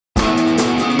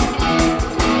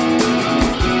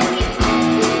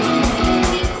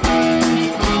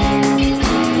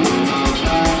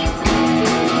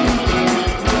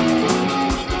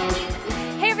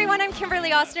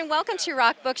and welcome to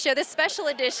Rock Book Show, this special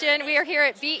edition. We are here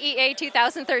at BEA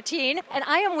 2013, and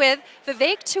I am with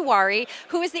Vivek Tiwary,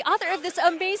 who is the author of this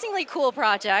amazingly cool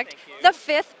project, The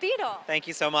Fifth Beatle. Thank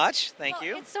you so much. Thank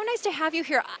you. It's so nice to have you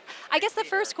here. I guess the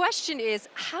first question is,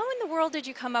 how in the world did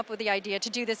you come up with the idea to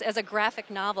do this as a graphic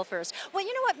novel first? Well,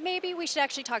 you know what? Maybe we should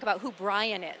actually talk about who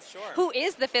Brian is. Sure. Who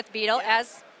is the Fifth Beatle,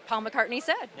 as Paul McCartney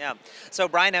said. Yeah. So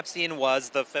Brian Epstein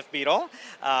was the Fifth Beatle.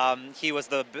 He was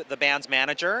the band's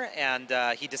manager, and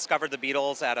he discovered the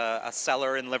Beatles at a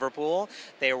cellar in Liverpool.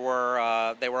 They were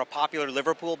a popular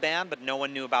Liverpool band, but no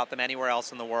one knew about them anywhere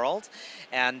else in the world.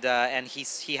 And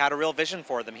he had a real vision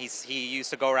for them. He used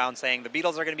to go around saying the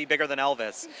Beatles are going to be bigger than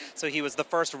Elvis. So he was the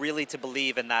first really to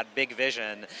believe in that big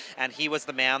vision. And he was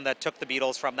the man that took the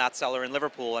Beatles from that cellar in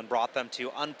Liverpool and brought them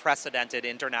to unprecedented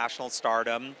international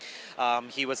stardom.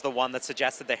 He was the one that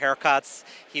suggested the haircuts.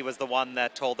 He was the one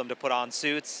that told them to put on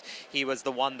suits. He was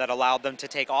the one that allowed them to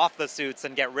take off the suits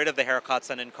and get rid of the haircuts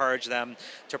and encourage them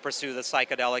to pursue the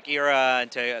psychedelic era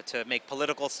and to make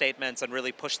political statements and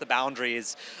really push the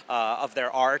boundaries of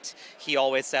their art. He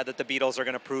always said that the Beatles are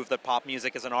going to prove that pop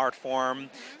music is an art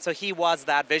form. So he was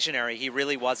that visionary. He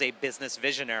really was a business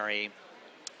visionary.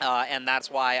 And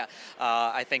that's why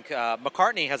I think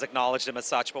McCartney has acknowledged him as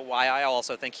such, but why I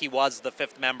also think he was the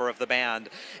fifth member of the band.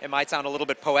 It might sound a little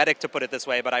bit poetic to put it this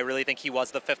way, but I really think he was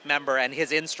the fifth member, and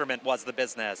his instrument was the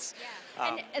business.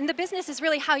 Yeah. And the business is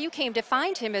really how you came to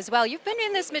find him as well. You've been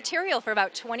in this material for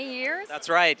about 20 years? That's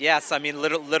right, yes. I mean,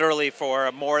 literally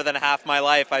for more than half my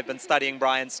life, I've been studying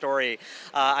Brian's story.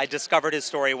 I discovered his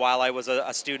story while I was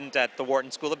a student at the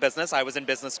Wharton School of Business. I was in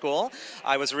business school.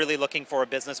 I was really looking for a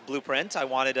business blueprint. I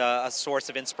wanted a source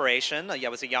of inspiration. I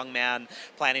was a young man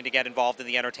planning to get involved in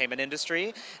the entertainment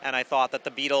industry, and I thought that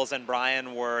the Beatles and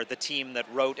Brian were the team that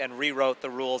wrote and rewrote the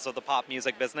rules of the pop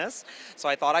music business. So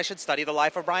I thought I should study the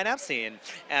life of Brian Epstein.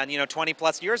 And 20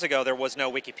 plus years ago, there was no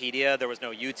Wikipedia, there was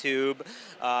no YouTube.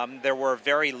 There were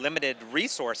very limited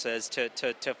resources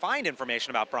to find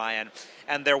information about Brian.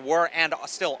 And there were, and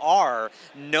still are,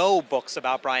 no books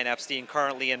about Brian Epstein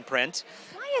currently in print.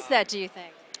 Why is that, do you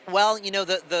think? Well,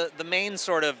 the main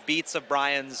sort of beats of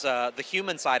Brian's, the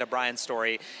human side of Brian's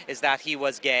story is that he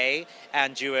was gay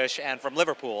and Jewish and from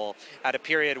Liverpool at a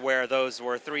period where those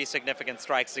were three significant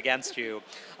strikes against you.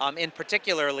 In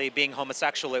particularly, being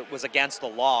homosexual, it was against the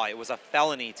law. It was a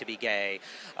felony to be gay.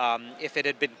 If it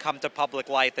had come to public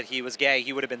light that he was gay,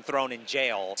 he would have been thrown in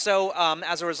jail. So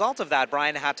as a result of that,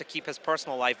 Brian had to keep his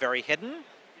personal life very hidden.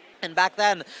 And back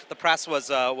then, the press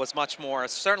was much more,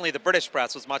 certainly the British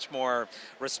press was much more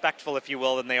respectful, if you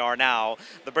will, than they are now.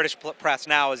 The British press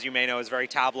now, as you may know, is very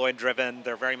tabloid-driven.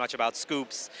 They're very much about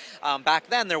scoops.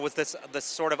 Back then, there was this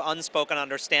sort of unspoken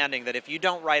understanding that if you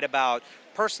don't write about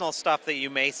personal stuff that you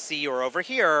may see or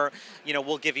overhear,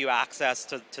 we'll give you access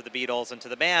to the Beatles and to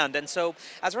the band. And so,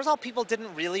 as a result, people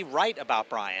didn't really write about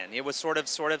Brian. It was sort of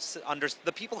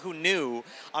the people who knew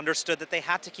understood that they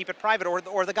had to keep it private,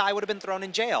 or the guy would have been thrown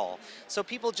in jail. So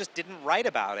people just didn't write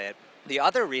about it. The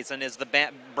other reason is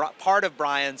part of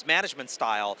Brian's management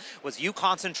style was you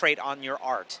concentrate on your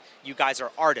art. You guys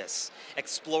are artists.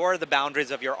 Explore the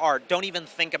boundaries of your art. Don't even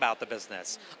think about the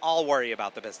business. I'll worry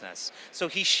about the business. So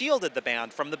he shielded the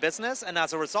band from the business, and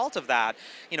as a result of that,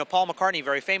 Paul McCartney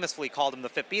very famously called him the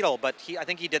Fifth Beatle, but I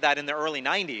think he did that in the early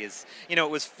 90s. It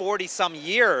was 40-some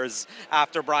years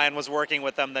after Brian was working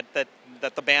with them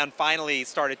that the band finally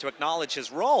started to acknowledge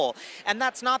his role. And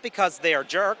that's not because they are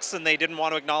jerks and they didn't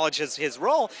want to acknowledge his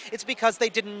role. It's because they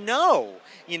didn't know.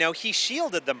 He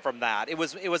shielded them from that. It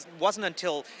wasn't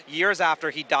until years after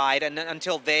he died and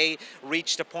until they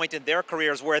reached a point in their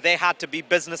careers where they had to be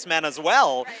businessmen as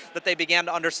well, that they began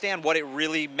to understand what it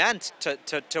really meant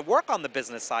to work on the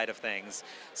business side of things.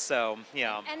 So,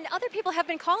 yeah. And other people have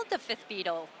been called the Fifth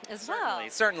Beatle as well.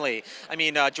 Certainly. I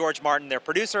mean, George Martin, their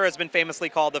producer, has been famously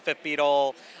called the Fifth Beatle.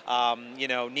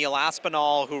 Neil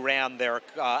Aspinall, who ran their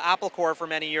Apple Corps for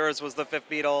many years, was the Fifth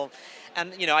Beatle.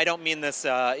 And, I don't mean this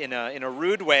in a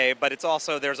rude way, but it's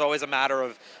also, there's always a matter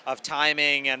of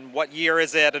timing and what year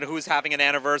is it and who's having an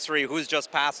anniversary, who's just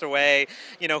passed away,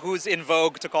 who's in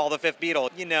vogue to call the Fifth Beatle.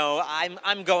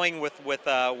 I'm going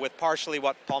with partially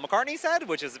what Paul McCartney said,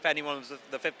 which is if anyone was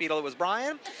the Fifth Beatle, it was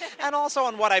Brian, and also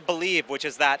on what I believe, which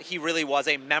is that he really was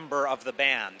a member of the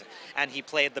band and he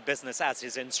played the business as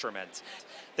his instrument.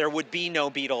 There would be no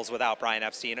Beatles without Brian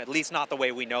Epstein, at least not the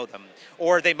way we know them.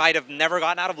 Or they might have never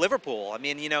gotten out of Liverpool. I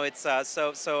mean, it's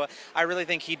so I really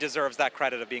think he deserves that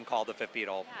credit of being called the Fifth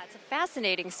Beatle. Yeah, it's a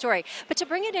fascinating story. But to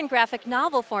bring it in graphic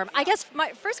novel form, I guess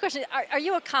my first question, are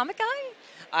you a comic guy?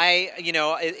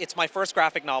 It's my first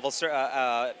graphic novel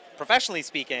professionally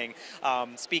speaking.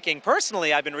 Speaking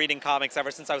personally, I've been reading comics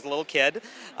ever since I was a little kid.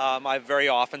 I've very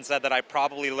often said that I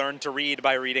probably learned to read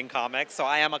by reading comics, so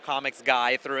I am a comics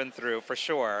guy through and through for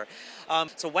sure.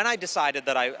 So when I decided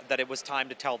that it was time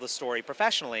to tell the story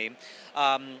professionally,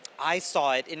 I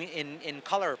saw it in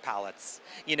color palettes.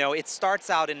 You know, it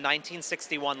starts out in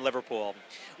 1961 Liverpool,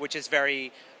 which is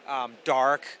very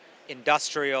dark,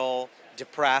 industrial,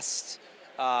 depressed.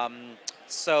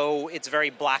 So it's very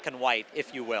black and white,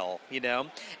 if you will, you know?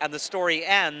 And the story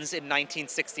ends in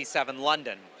 1967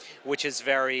 London, which is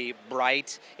very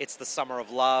bright. It's the summer of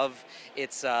love.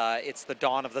 It's the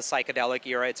dawn of the psychedelic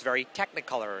era. It's very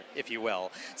technicolor, if you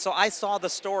will. So I saw the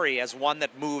story as one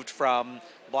that moved from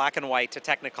black and white to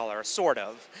Technicolor, sort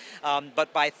of.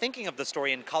 But by thinking of the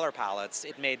story in color palettes,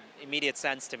 it made immediate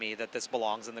sense to me that this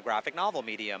belongs in the graphic novel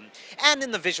medium and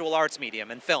in the visual arts medium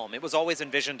and film. It was always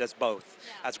envisioned as both,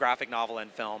 as graphic novel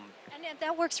and film. And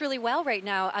that works really well right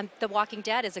now. The Walking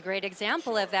Dead is a great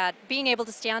example of that, being able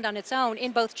to stand on its own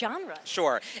in both genres.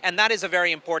 Sure, and that is a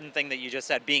very important thing that you just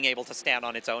said, being able to stand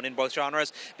on its own in both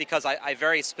genres, because I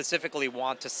very specifically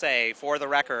want to say, for the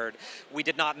record, we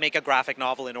did not make a graphic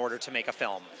novel in order to make a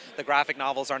film. The graphic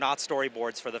novels are not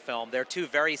storyboards for the film. They're two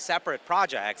very separate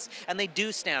projects, and they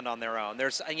do stand on their own.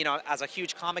 There's, you know, as a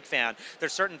huge comic fan,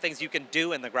 there's certain things you can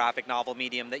do in the graphic novel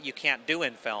medium that you can't do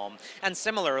in film. And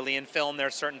similarly, in film,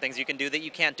 there's certain things you can do that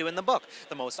you can't do in the book.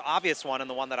 The most obvious one, and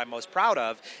the one that I'm most proud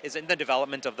of, is in the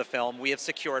development of the film, we have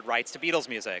secured rights to Beatles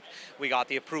music. We got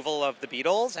the approval of the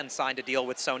Beatles and signed a deal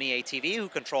with Sony ATV, who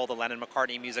control the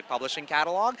Lennon-McCartney music publishing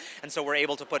catalog, and so we're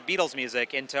able to put Beatles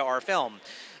music into our film.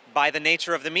 By the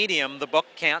nature of the medium, the book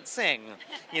can't sing.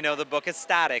 You know, the book is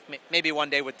static. Maybe one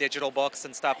day with digital books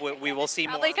and stuff, we will see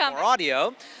more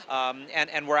audio.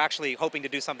 And we're actually hoping to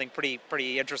do something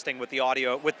pretty interesting with the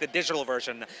audio, with the digital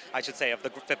version, I should say, of the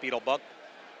Fifth Beatle book.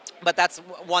 But that's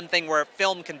one thing where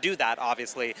film can do that,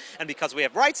 obviously, and because we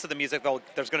have rights to the music,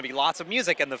 there's going to be lots of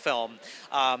music in the film.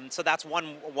 So that's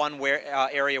one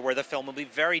area where the film will be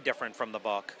very different from the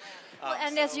book. Well,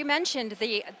 and as you mentioned,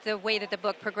 the way that the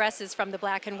book progresses from the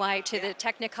black and white to the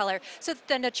Technicolor, so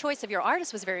then the choice of your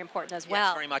artist was very important as well.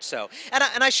 Yes, very much so.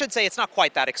 And I should say it's not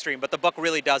quite that extreme, but the book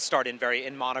really does start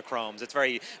in monochromes. It's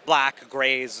very black,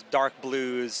 grays, dark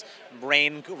blues,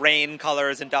 rain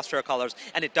colors, industrial colors,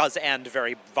 and it does end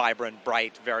very vibrant,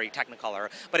 bright, very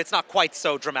Technicolor. But it's not quite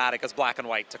so dramatic as black and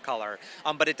white to color.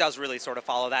 But it does really sort of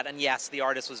follow that. And yes, the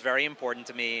artist was very important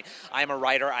to me. I am a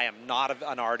writer. I am not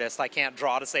an artist. I can't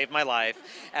draw to save my life.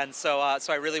 And so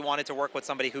I really wanted to work with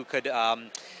somebody who could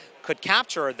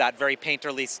capture that very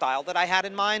painterly style that I had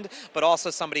in mind, but also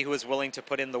somebody who was willing to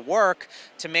put in the work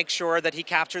to make sure that he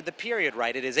captured the period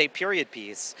right. It is a period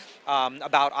piece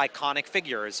about iconic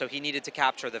figures, so he needed to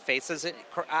capture the faces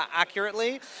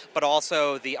accurately, but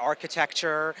also the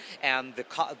architecture and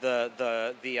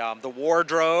the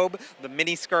wardrobe, the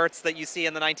mini skirts that you see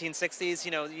in the 1960s.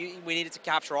 You know, we needed to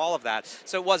capture all of that.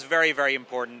 So it was very, very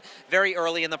important. Very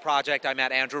early in the project, I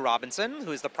met Andrew Robinson,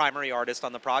 who is the primary artist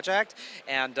on the project,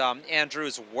 and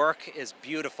Andrew's work is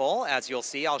beautiful, as you'll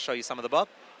see. I'll show you some of the book.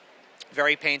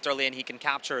 Very painterly, and he can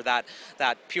capture that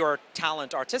pure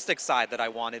talent, artistic side that I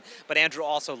wanted. But Andrew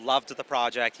also loved the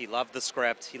project. He loved the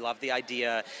script. He loved the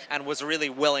idea, and was really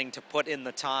willing to put in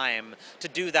the time to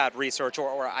do that research.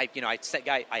 Or I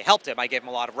helped him. I gave him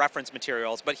a lot of reference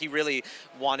materials, but he really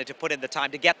wanted to put in the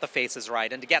time to get the faces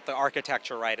right and to get the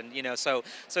architecture right. And so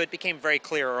it became very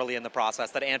clear early in the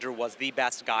process that Andrew was the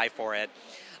best guy for it.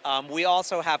 We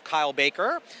also have Kyle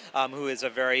Baker, who is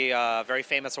a very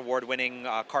famous award-winning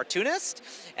cartoonist,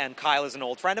 and Kyle is an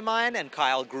old friend of mine. And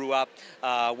Kyle grew up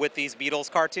with the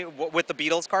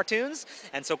Beatles cartoons,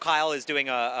 and so Kyle is doing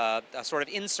a sort of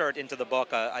insert into the book,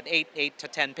 an 8 to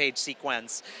 10 page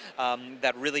sequence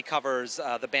that really covers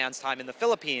the band's time in the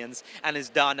Philippines, and is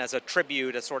done as a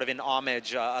tribute, a sort of in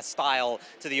homage, a style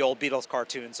to the old Beatles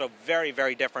cartoons. So very,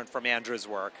 very different from Andrew's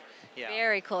work. Yeah.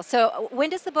 Very cool. So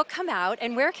when does the book come out,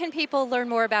 and where can people learn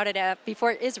more about it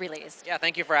before it is released? Yeah,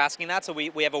 thank you for asking that. So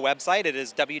we have a website. It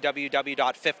is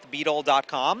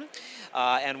www.fifthbeatle.com.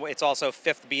 And it's also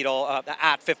Fifth Beatle,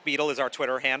 at Fifth Beatle is our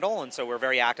Twitter handle, and so we're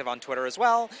very active on Twitter as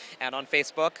well, and on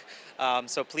Facebook.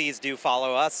 So please do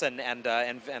follow us and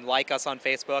like us on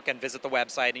Facebook, and visit the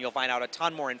website, and you'll find out a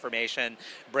ton more information,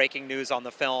 breaking news on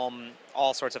the film,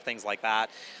 all sorts of things like that.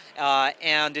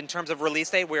 And in terms of release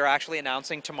date, we're actually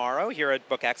announcing tomorrow here at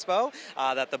Book Expo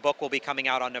that the book will be coming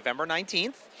out on November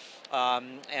 19th.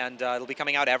 and it'll be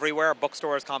coming out everywhere,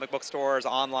 bookstores, comic book stores,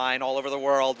 online, all over the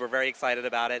world. We're very excited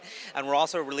about it. And we're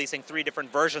also releasing 3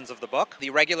 different versions of the book. The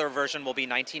regular version will be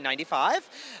 $19.95,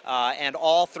 and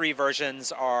all 3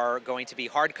 versions are going to be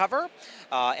hardcover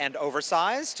and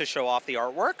oversized to show off the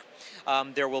artwork.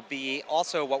 There will be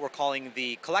also what we're calling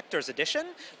the collector's edition,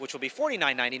 which will be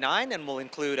 $49.99 and will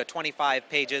include 25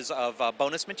 pages of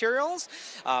bonus materials,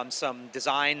 some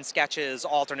design sketches,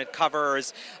 alternate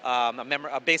covers,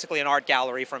 basically an art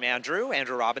gallery from Andrew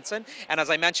Robinson. And as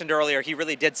I mentioned earlier, he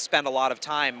really did spend a lot of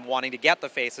time wanting to get the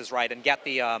faces right and get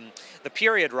the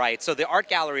period right. So the art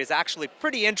gallery is actually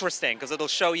pretty interesting because it'll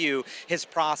show you his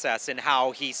process and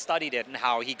how he studied it and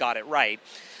how he got it right.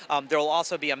 There will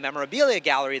also be a memorabilia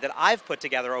gallery that I've put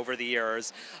together over the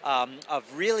years of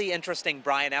really interesting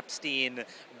Brian Epstein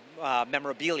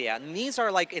memorabilia. And these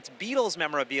are it's Beatles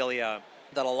memorabilia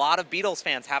that a lot of Beatles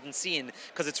fans haven't seen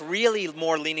because it's really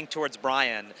more leaning towards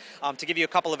Brian. To give you a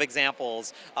couple of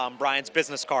examples, Brian's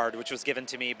business card, which was given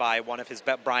to me by one of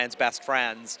Brian's best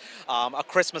friends, a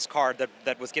Christmas card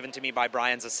that was given to me by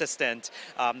Brian's assistant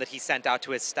that he sent out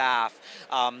to his staff.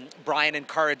 Brian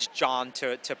encouraged John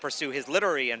to pursue his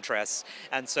literary interests,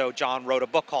 and so John wrote a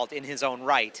book called In His Own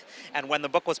Right. And when the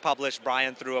book was published,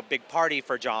 Brian threw a big party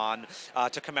for John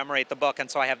to commemorate the book, and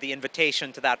so I have the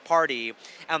invitation to that party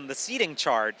and the seating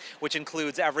chart, which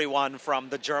includes everyone from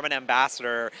the German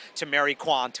ambassador to Mary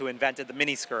Quant, who invented the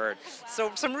miniskirt. So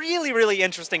some really, really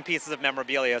interesting pieces of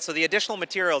memorabilia. So the additional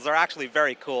materials are actually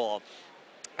very cool.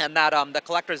 And that the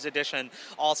collector's edition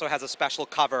also has a special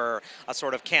cover, a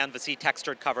sort of canvasy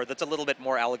textured cover that's a little bit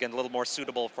more elegant, a little more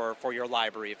suitable for your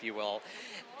library, if you will.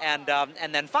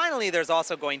 And then finally, there's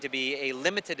also going to be a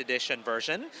limited edition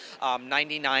version,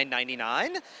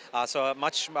 $99.99, so a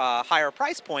much higher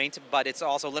price point, but it's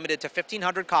also limited to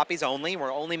 1,500 copies only.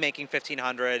 We're only making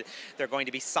 1,500. They're going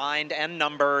to be signed and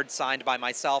numbered, signed by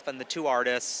myself and the 2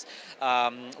 artists,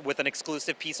 with an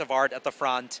exclusive piece of art at the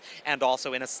front and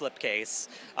also in a slipcase.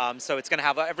 So it's going to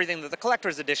have everything that the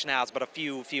collector's edition has, but a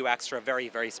few extra very,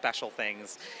 very special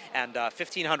things, and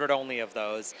 1,500 only of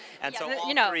those. And so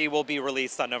all 3 will be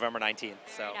released on November 19th.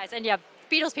 So. Very nice. And yeah,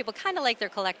 Beatles people kind of like their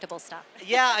collectible stuff.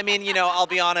 Yeah, I mean, I'll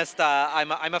be honest,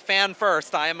 I'm a fan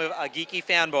first. I am a geeky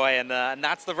fanboy, and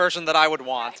that's the version that I would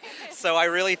want. So I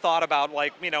really thought about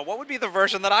what would be the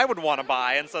version that I would want to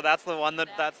buy, and so that's the one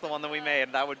that we made,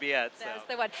 and that would be it. That's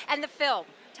the one. And the film.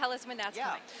 Tell us when that's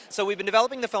coming. So we've been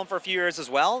developing the film for a few years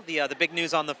as well. The big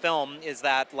news on the film is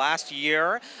that last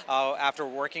year, after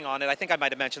working on it, I think I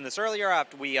might have mentioned this earlier,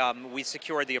 after we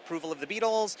secured the approval of the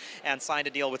Beatles and signed a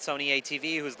deal with Sony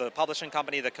ATV, who's the publishing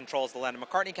company that controls the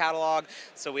Lennon-McCartney catalog.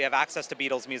 So we have access to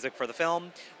Beatles music for the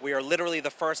film. We are literally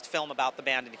the first film about the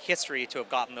band in history to have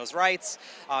gotten those rights.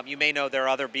 You may know there are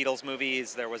other Beatles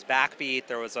movies. There was Backbeat.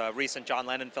 There was a recent John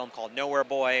Lennon film called Nowhere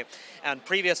Boy. And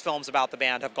previous films about the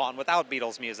band have gone without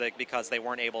Beatles music because they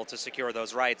weren't able to secure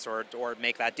those rights or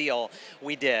make that deal.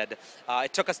 We did.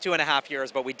 It took us 2.5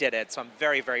 years, but we did it, so I'm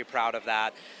very, very proud of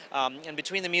that. And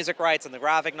between the music rights and the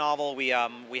graphic novel, we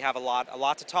have a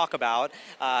lot to talk about.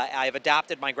 I've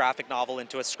adapted my graphic novel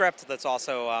into a script that's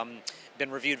also been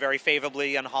reviewed very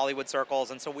favorably in Hollywood circles,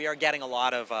 and so we are getting a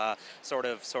lot of sort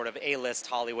of A-list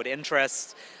Hollywood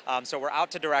interest. So we're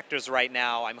out to directors right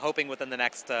now. I'm hoping within the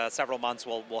next several months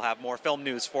we'll have more film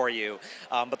news for you.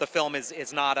 But the film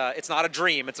is not a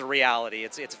dream; it's a reality.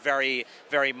 It's very,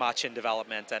 very much in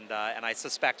development, and I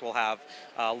suspect we'll have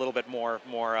a little bit more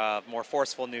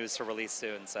forceful news to release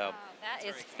soon. So. That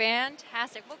is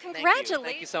fantastic. Well, congratulations.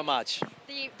 Thank you so much.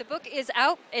 The book is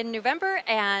out in November,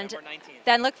 and November 19th.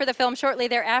 Then look for the film shortly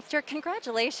thereafter.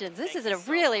 Congratulations. This is a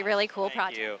really, really cool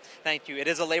project. Thank you. Thank you. It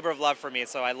is a labor of love for me,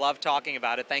 so I love talking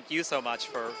about it. Thank you so much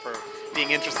for being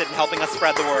interested in helping us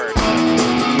spread the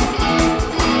word.